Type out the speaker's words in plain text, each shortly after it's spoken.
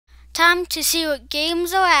time to see what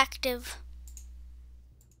games are active.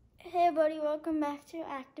 Hey everybody, welcome back to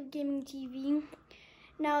Active Gaming TV.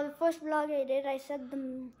 Now the first vlog I did, I said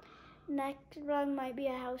the next vlog might be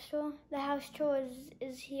a house tour. The house tour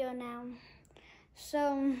is here now.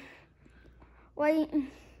 So right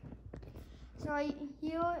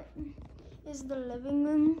here is the living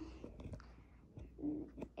room,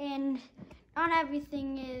 and not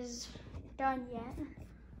everything is done yet,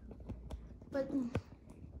 but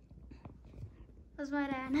that's my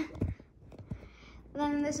dad.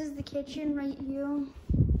 Then this is the kitchen right here.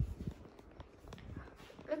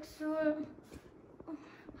 Looks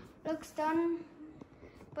done,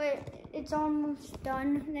 but it's almost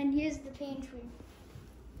done. And then here's the pantry.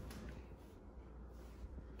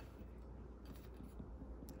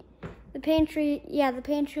 The pantry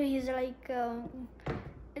is like a,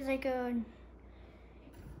 I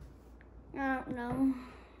don't know,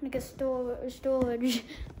 like a storage.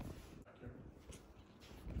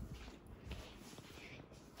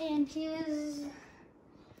 And here's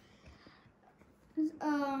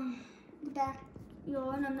the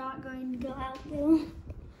backyard. I'm not going to go out there.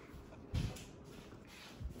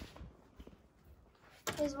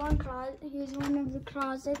 Here's one closet. Here's one of the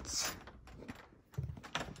closets.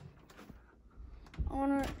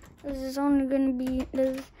 There's going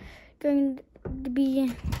to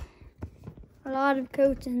be a lot of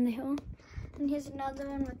coats in there. And here's another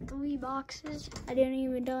one with 3 boxes. I didn't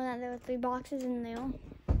even know that there were 3 boxes in there.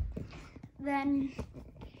 Then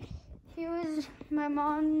here's my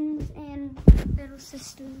mom's and little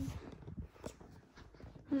sister's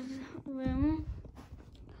room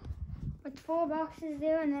with 4 boxes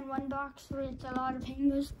there, and then 1 box with a lot of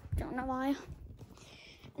hangers. Don't know why.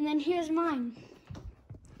 And then here's mine.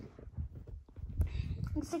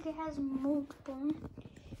 Looks like it has multiple.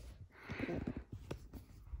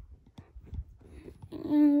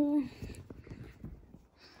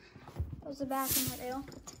 There's the bathroom right there.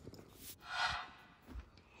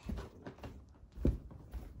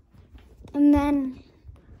 And then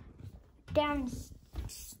downstairs,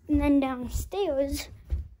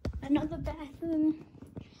 another bathroom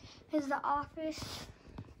is the office.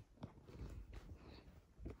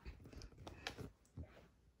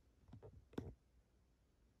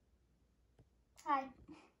 Hi.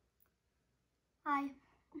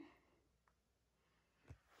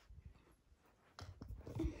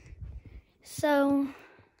 So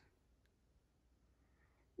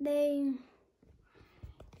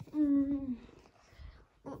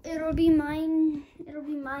it'll be mine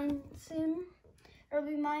soon.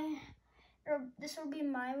 This will be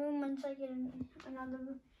my room once I get another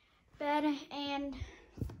bed, and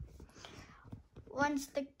once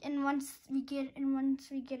we get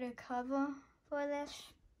a cover for this.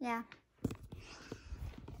 Yeah.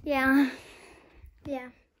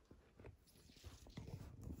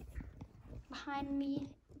 Behind me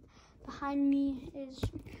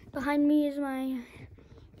is my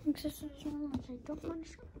sister's room, which I don't want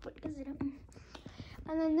to show, but is it?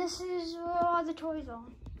 And then this is where all the toys are.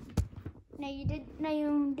 Now you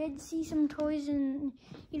did see some toys in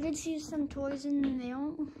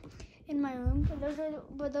there in my room,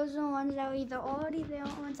 but those are the ones that were either already there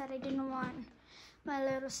or ones that I didn't want my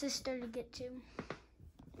little sister to get to.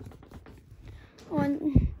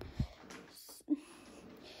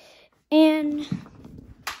 And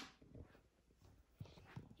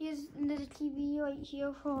there's a TV right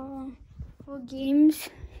here for games.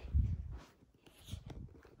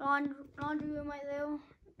 Laundry room right there.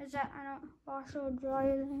 Is that, washer or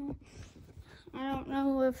dryer there? I don't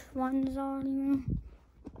know if one's already.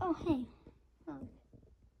 Oh hey. Oh,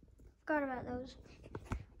 forgot about those.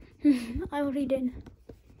 I already did.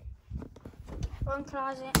 One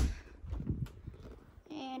closet.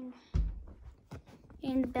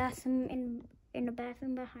 And the bathroom in the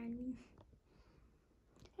bathroom behind me.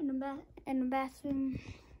 And the bathroom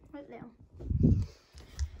right there.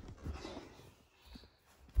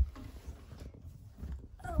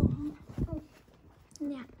 Oh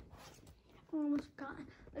yeah. Almost got it.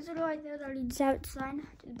 There's a door right there that leads outside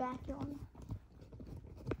to the backyard.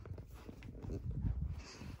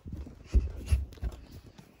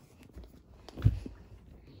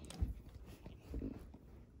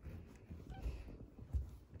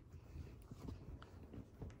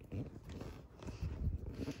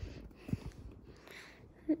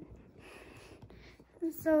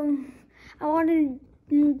 So I wanted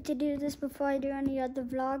to do this before I do any other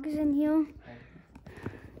vlogs in here.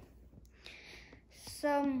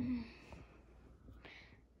 So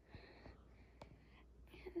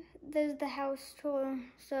there's the house tour.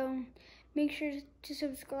 So make sure to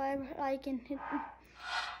subscribe, like, and hit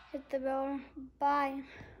the bell. Bye.